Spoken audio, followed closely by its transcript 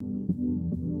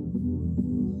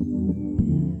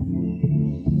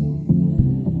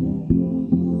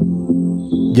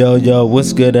Yo,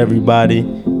 what's good, everybody?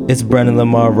 It's Brendan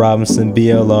Lamar Robinson,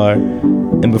 BLR.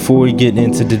 And before we get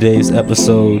into today's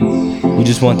episode, we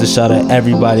just want to shout out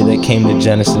everybody that came to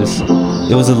Genesis.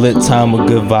 It was a lit time with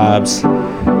good vibes.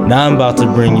 Now I'm about to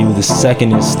bring you the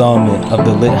second installment of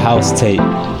the Lit House Tape,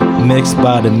 mixed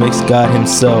by the mix god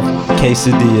himself,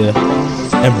 Adilla,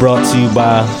 and brought to you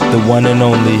by the one and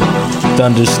only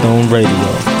Thunderstone Radio.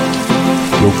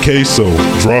 Yo, Queso,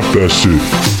 drop that shit.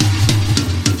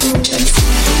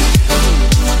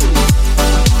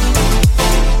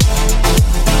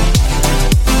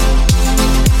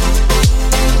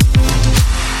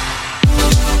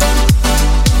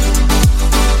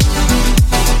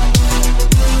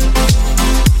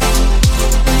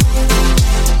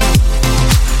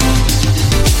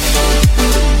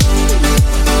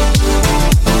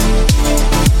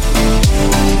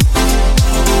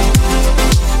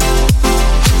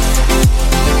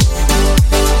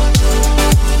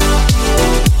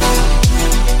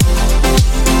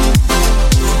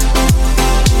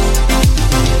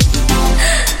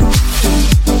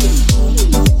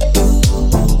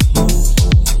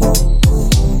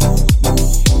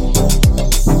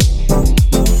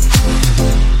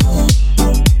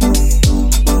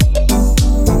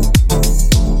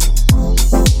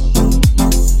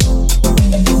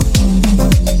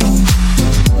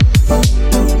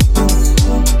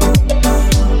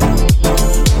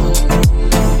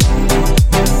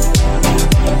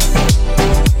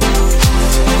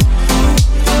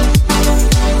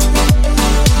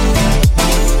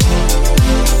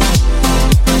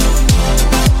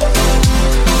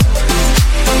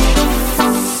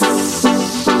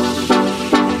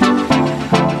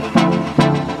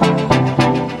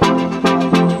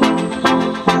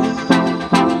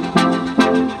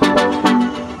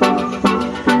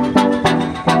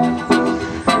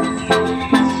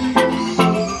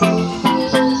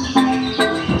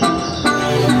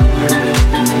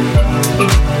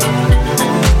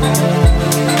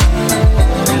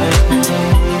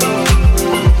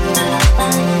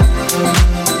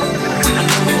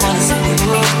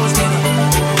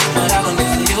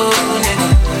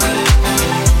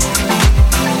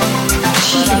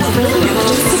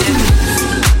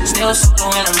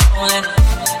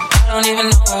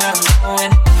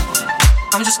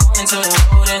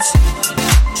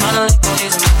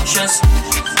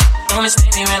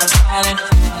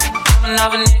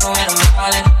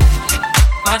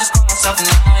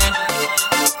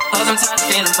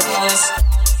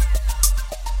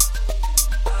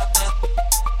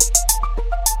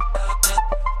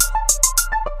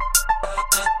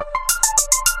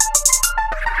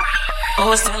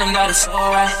 Always tell him that it's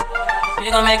alright. We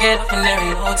gon' make it up in there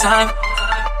in no time.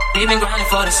 We been grinding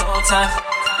for this whole time.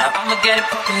 Now I'ma get it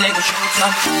poppin', nigga,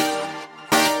 showtime.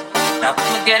 Now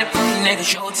I'ma get it poppin', nigga,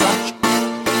 showtime.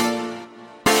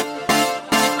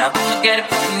 Now I'ma get it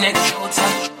poppin', nigga,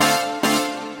 showtime.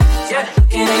 Yeah,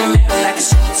 looking in the mirror like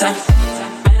it's showtime.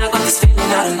 Man, I got this feeling,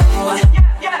 I don't know why.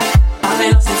 I've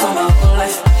been losing for my whole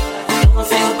life. Don't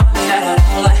think about me that I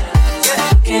don't like.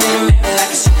 Looking in the mirror like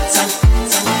it's showtime.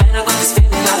 Man, I got this feeling,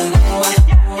 I don't know why.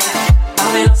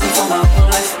 I've been losing for my whole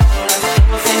life.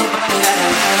 Don't think about me that I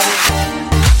don't like.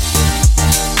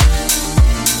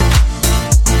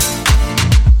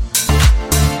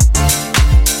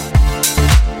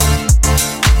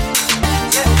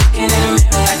 Looking in the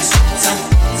mirror like it's showtime.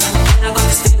 Man, I got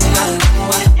this feeling, I don't know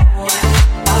why.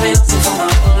 I've been losing for my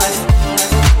whole life.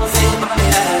 Don't think about me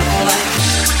that I don't like.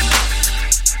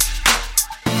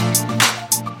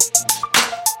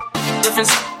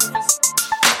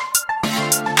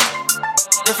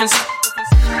 Difference.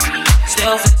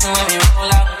 Still flexing when we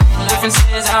roll out. Difference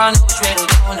is I know which way to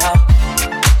go now.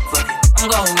 Fuck it,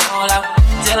 I'm going all out.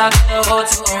 Till I get a go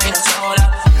to arena sold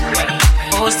out.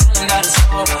 Always tell them that it's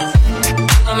over. We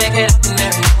gon' make it up in there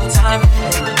in no time.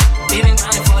 We been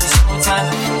grinding for this whole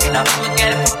time. Now I'ma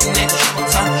get it poppin', nigga,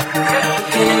 showtime.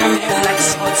 Looking in the mirror like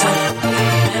it's showtime.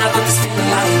 Man, I got this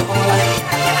feeling, I don't know why.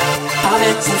 I've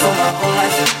been losing for my whole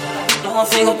life. Don't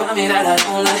think about me that I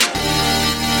don't like.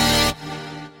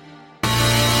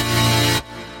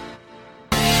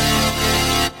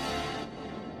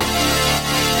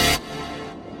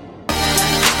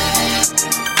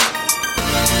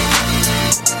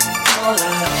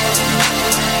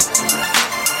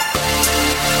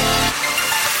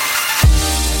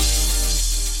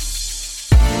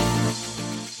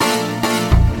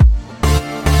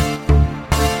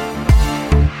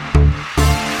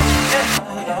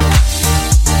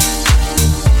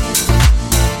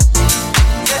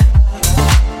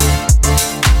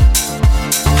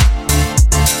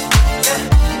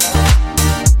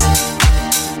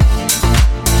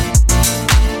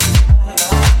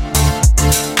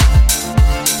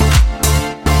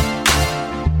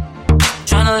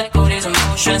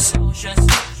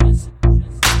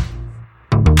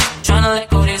 Tryna let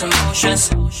go these emotions.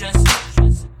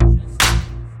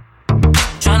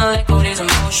 Tryna let go these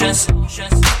emotions.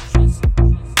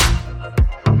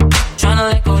 Tryna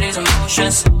let go these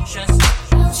emotions.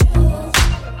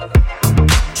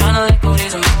 Tryna let go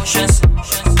these emotions.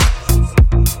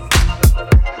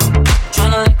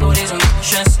 Tryna let go these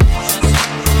emotions.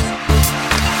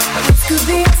 This could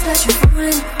be us that you're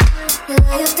fooling.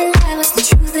 Lie after lie, what's the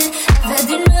truth in? I've had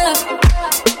enough.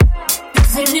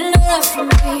 This ain't enough for me.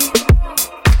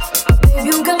 Babe,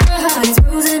 you got my heart, it's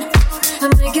bruising. I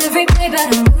make every play, but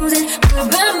I'm losing. What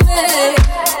about me?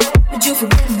 Did you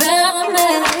forget about me?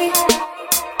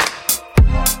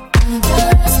 All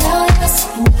about us, now us,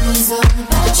 and now it's all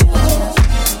about you.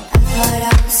 I thought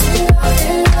I was in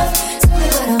love. Tell me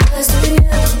what I was to you.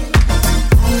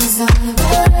 I was all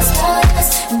about us, now us,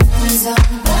 and now it's all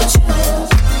about you. I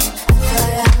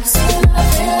thought I was in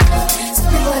love.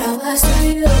 Tell me what I was to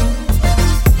you.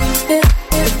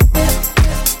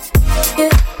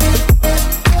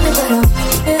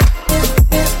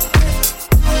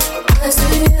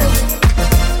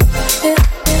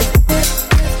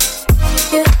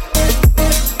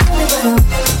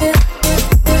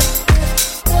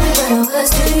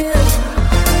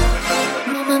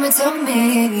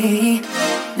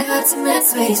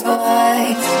 Space boy,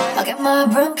 I'll get my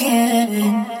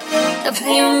broken. They're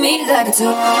playing me like a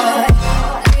toy.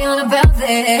 They on about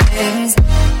this.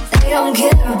 They don't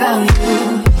care about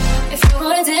you. If you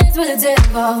wanna dance with the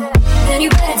devil, then you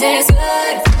better dance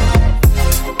good.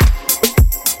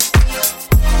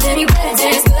 Then you better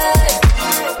dance good.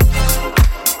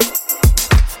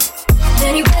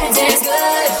 Then you better dance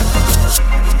good.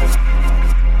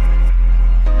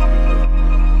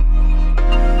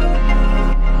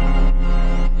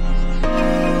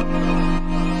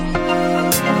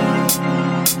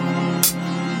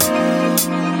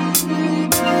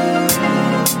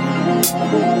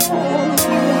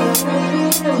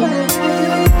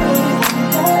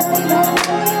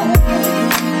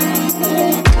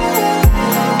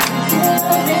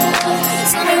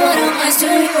 Tell me what I was to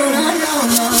you, no.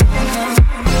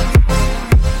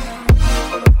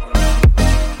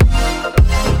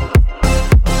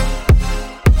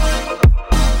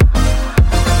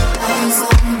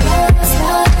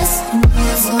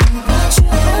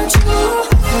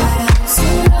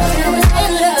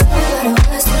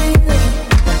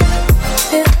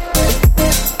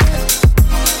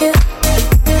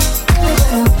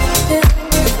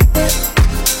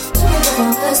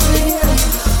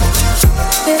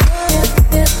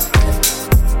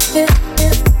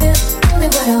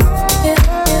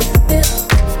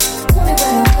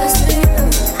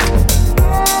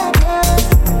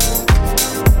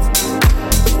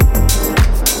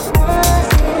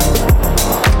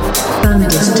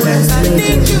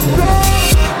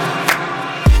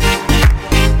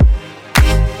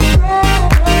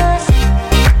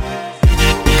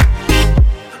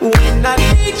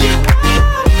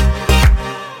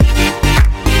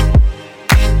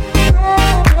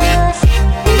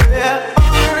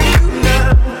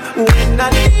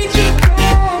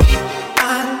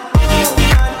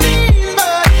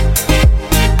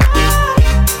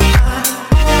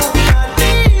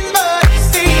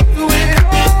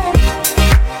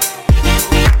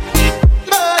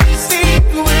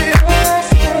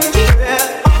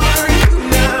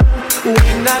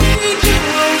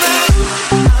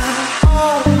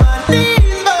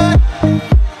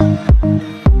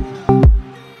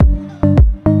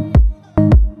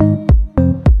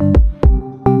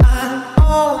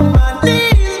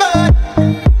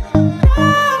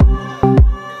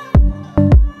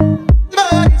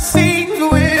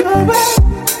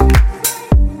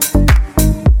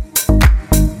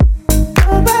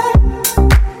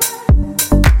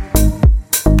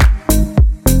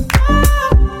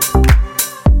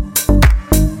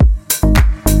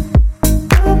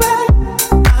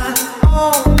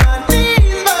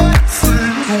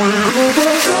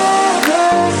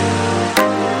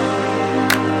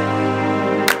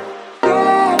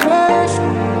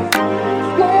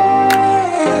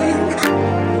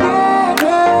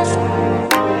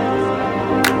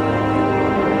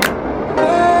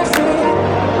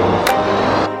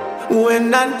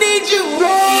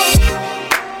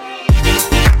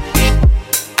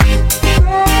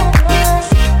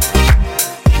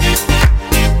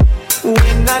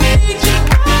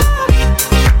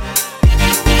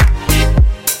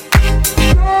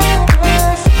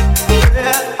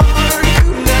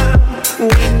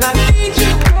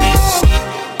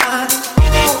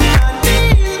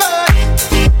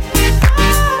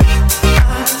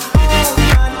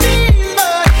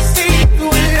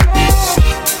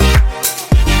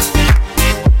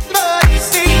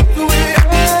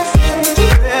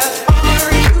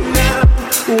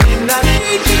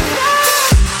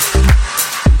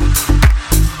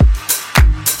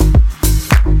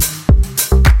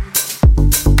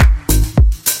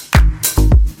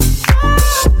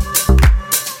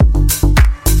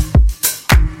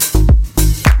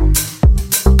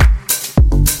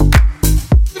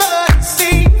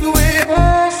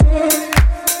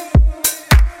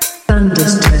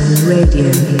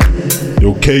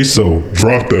 Queso,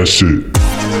 drop that shit.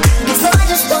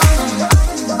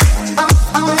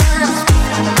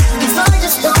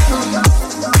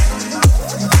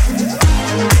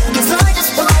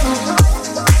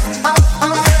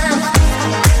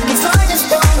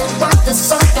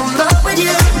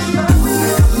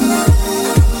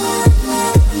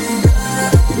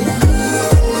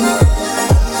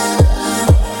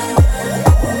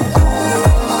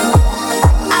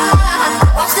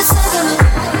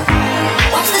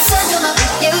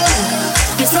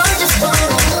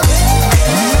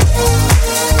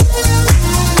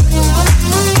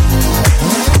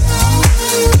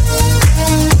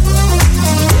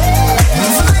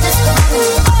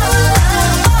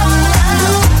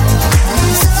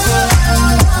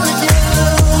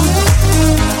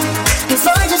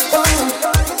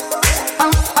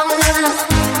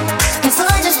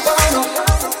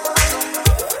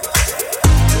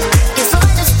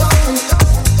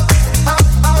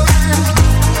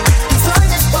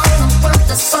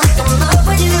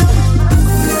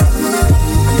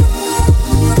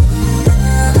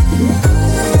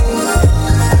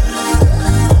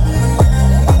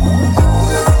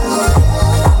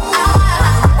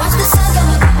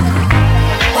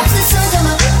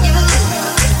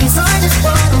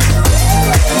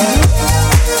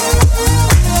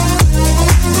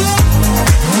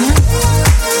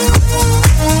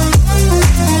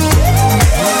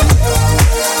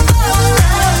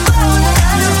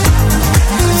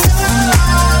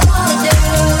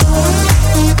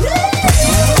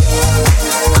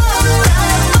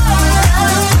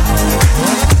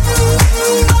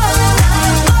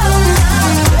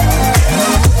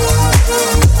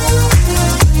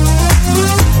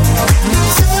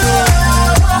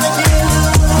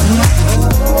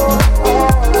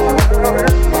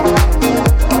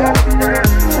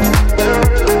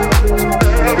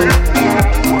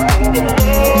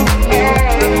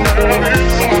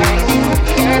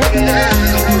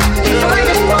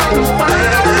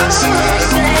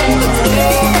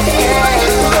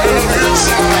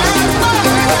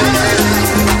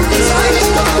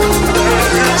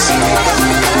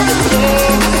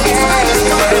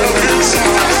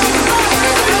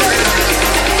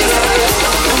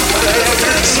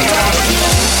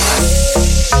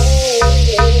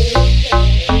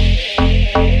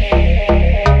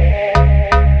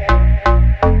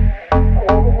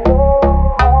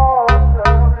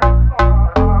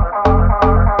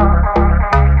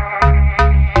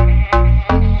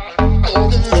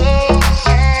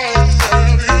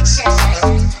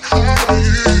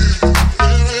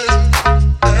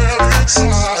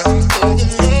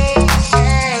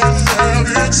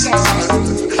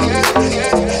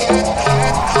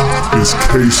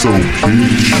 Queso,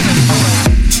 bitch.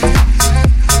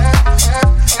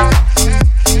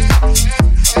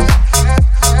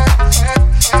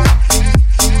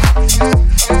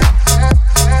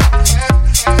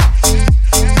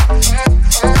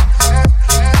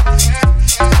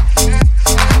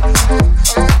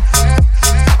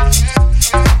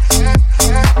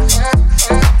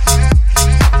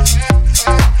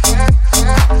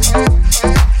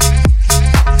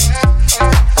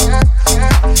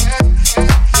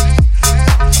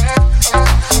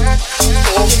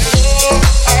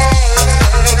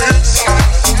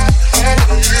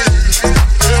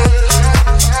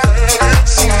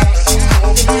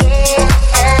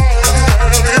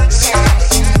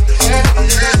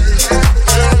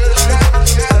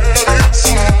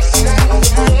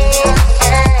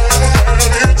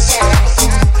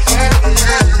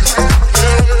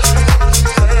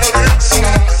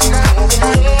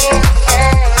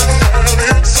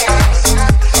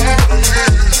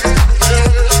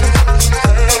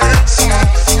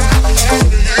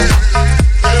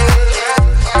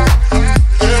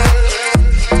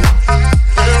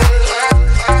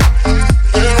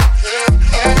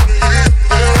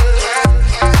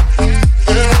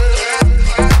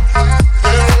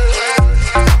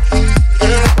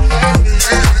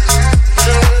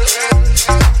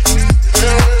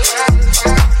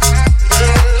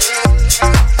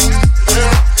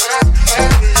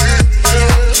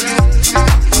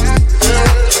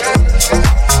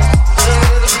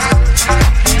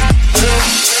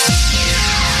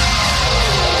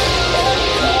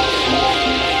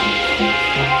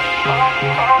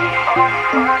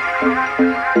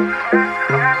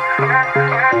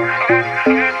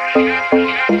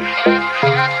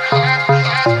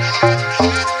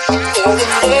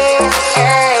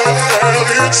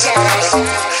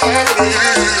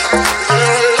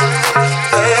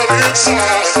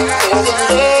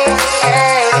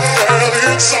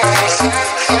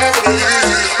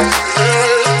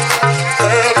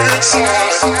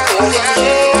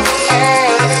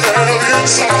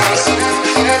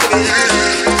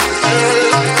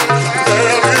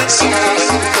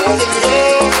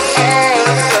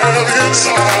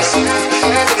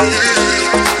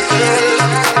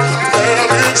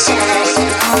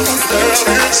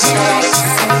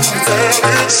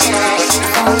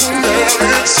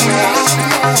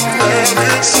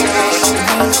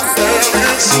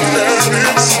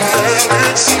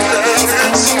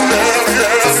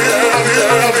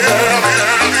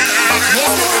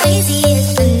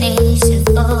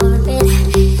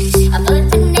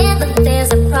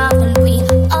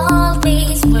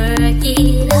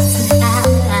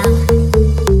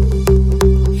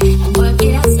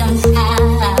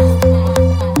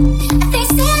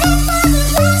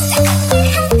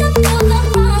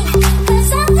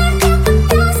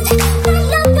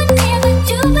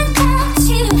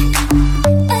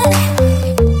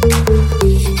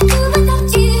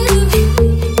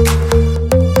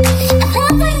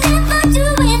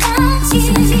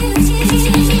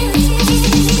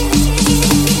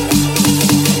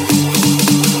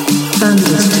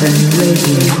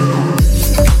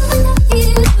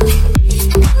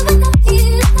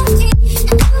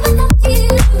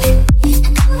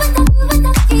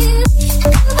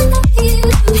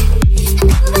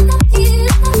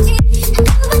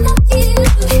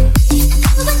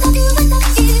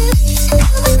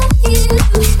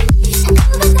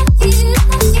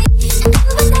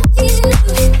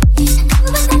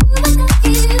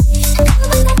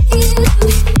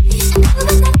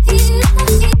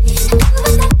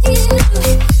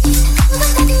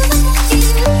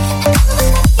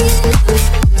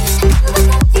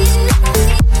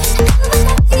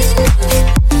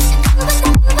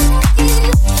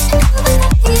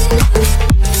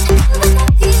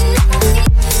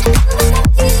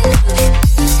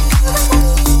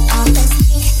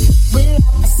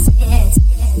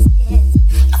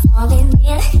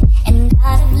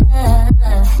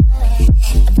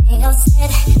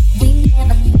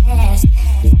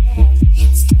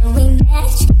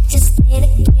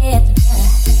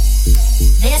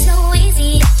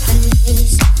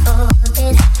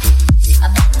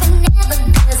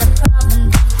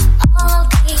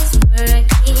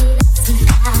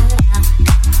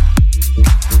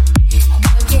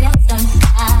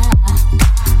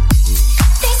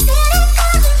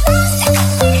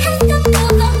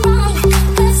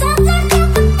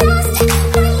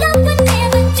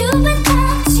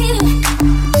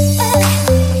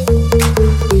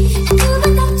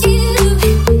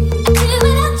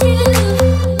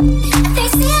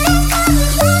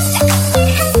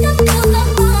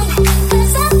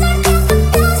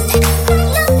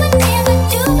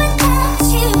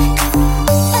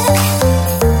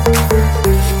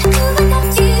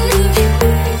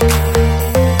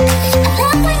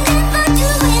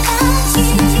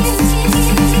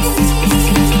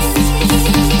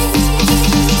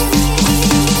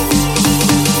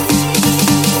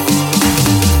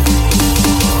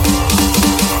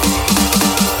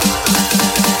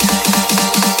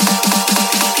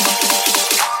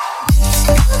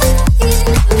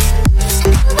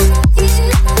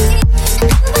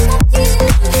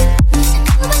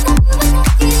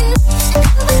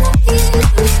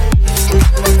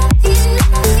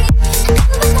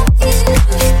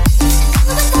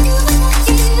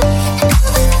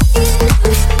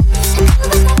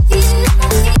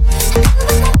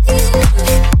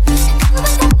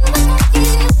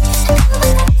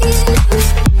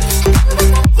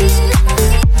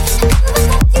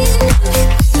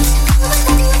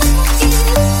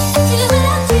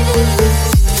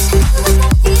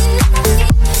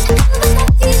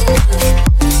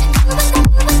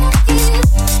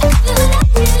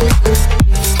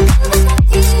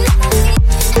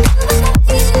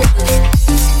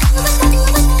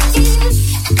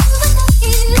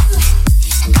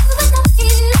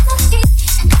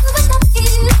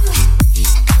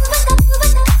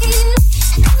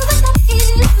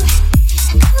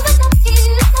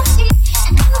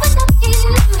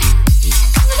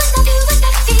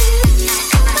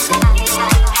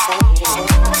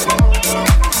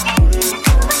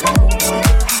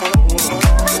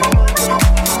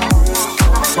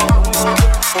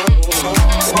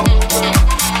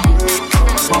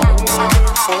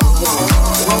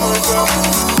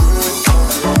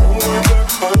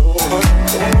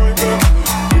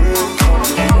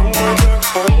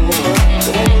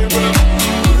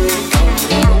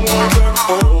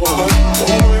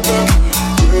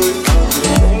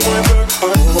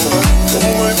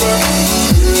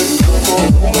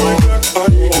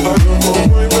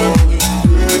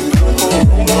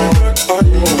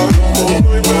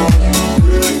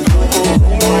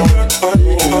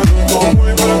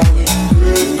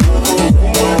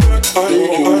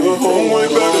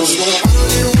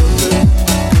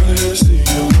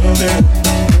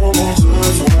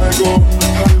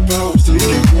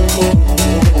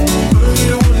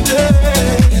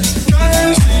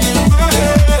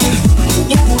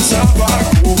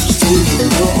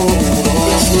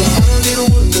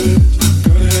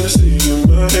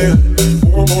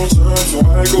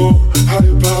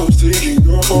 taking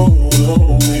a hold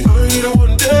on me. I need it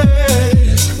one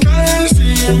day, got Hennessy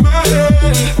in my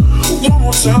head. One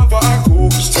more time before I go,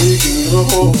 it's taking a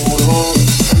hold on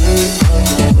me.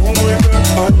 Don't way back,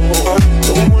 don't way back.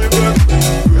 Don't way back, don't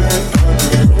way back.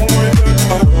 Don't way back,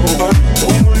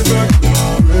 don't way back.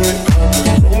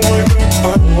 Don't way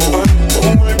back,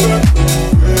 don't way back.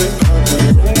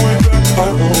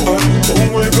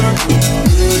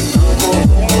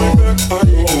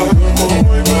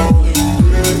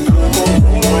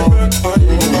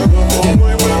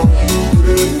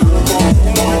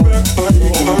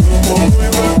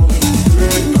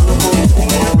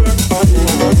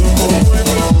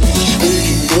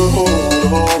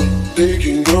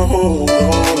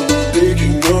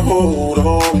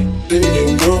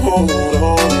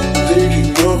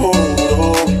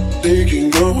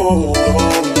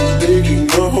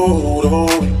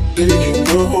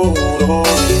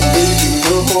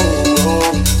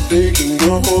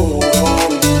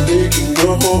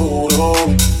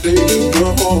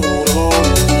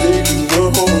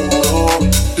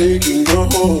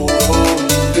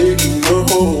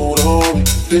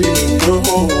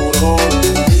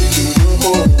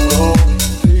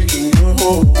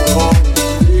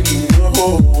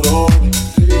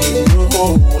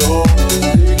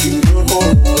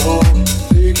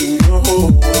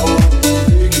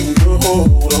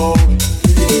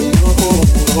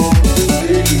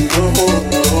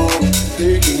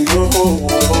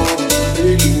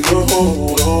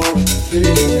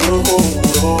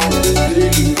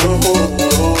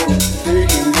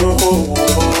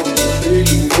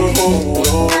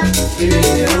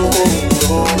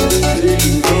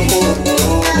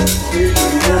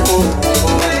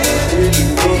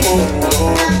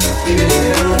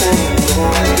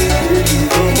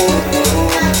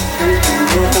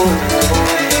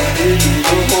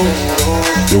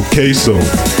 Yo, Queso,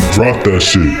 drop that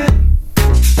shit.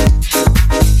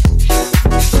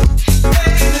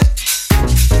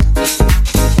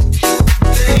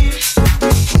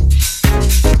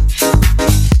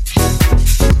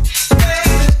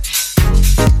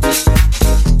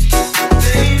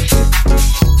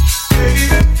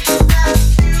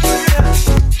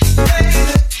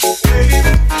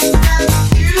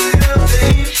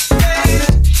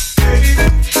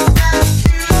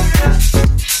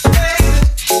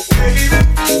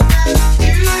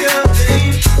 Yeah.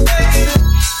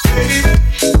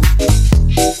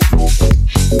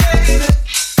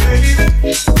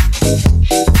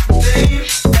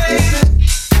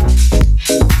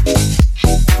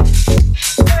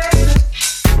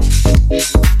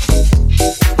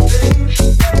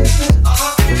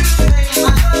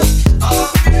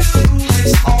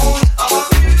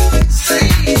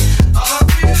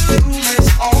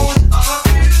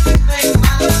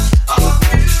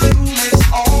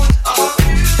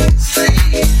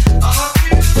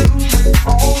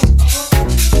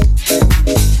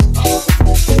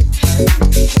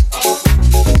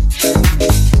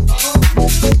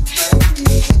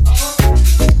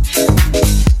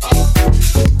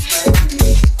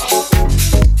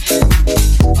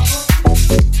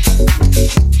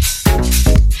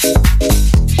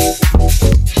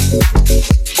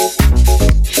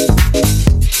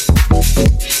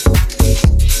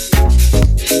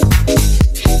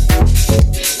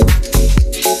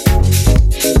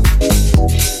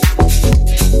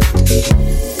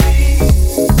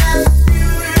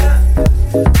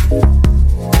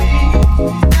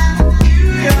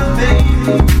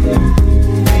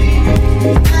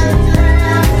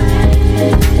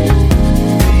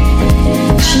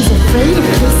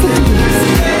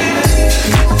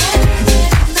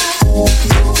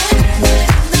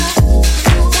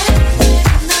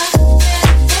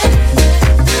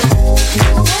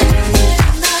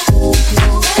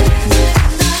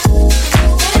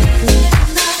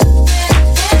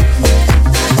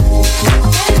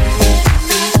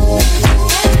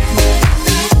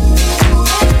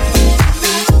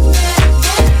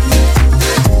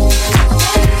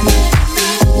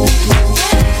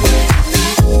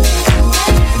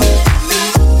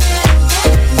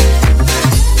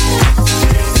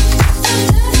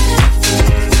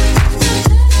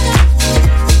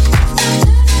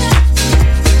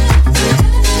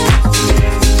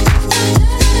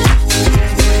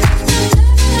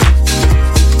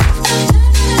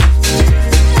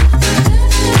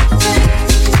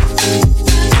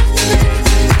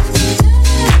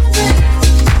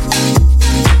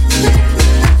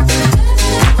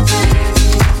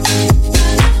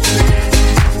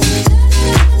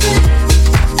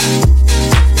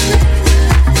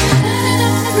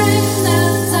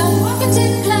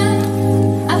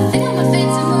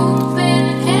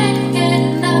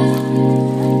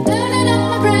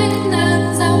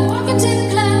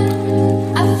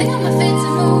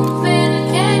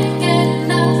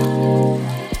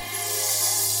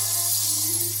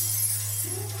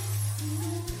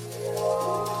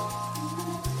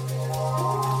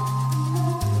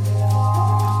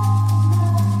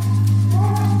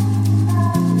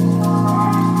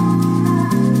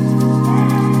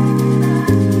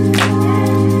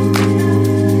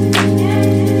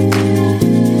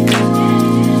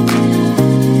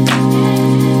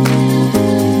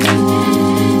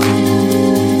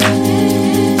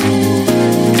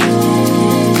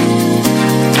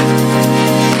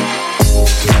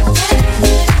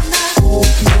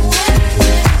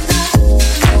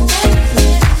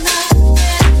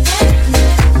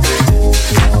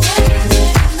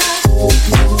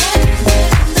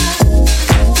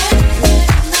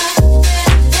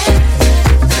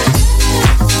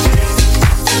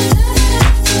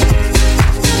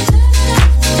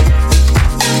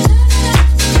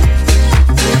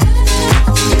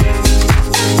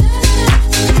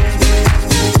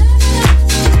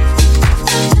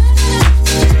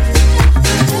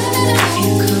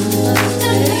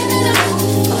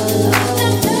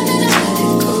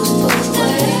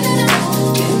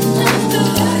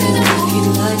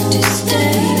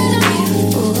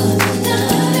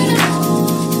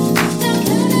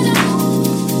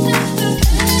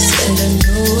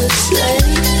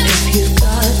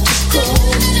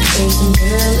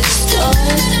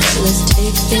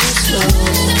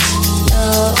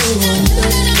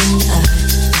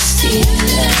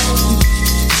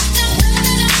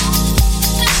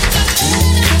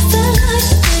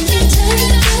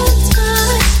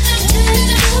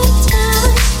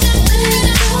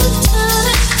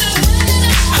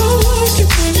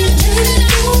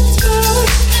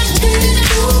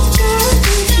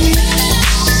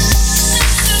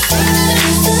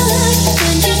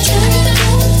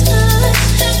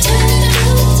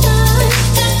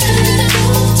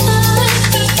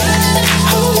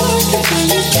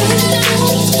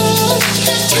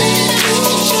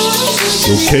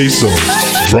 Queso,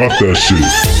 drop that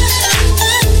shit.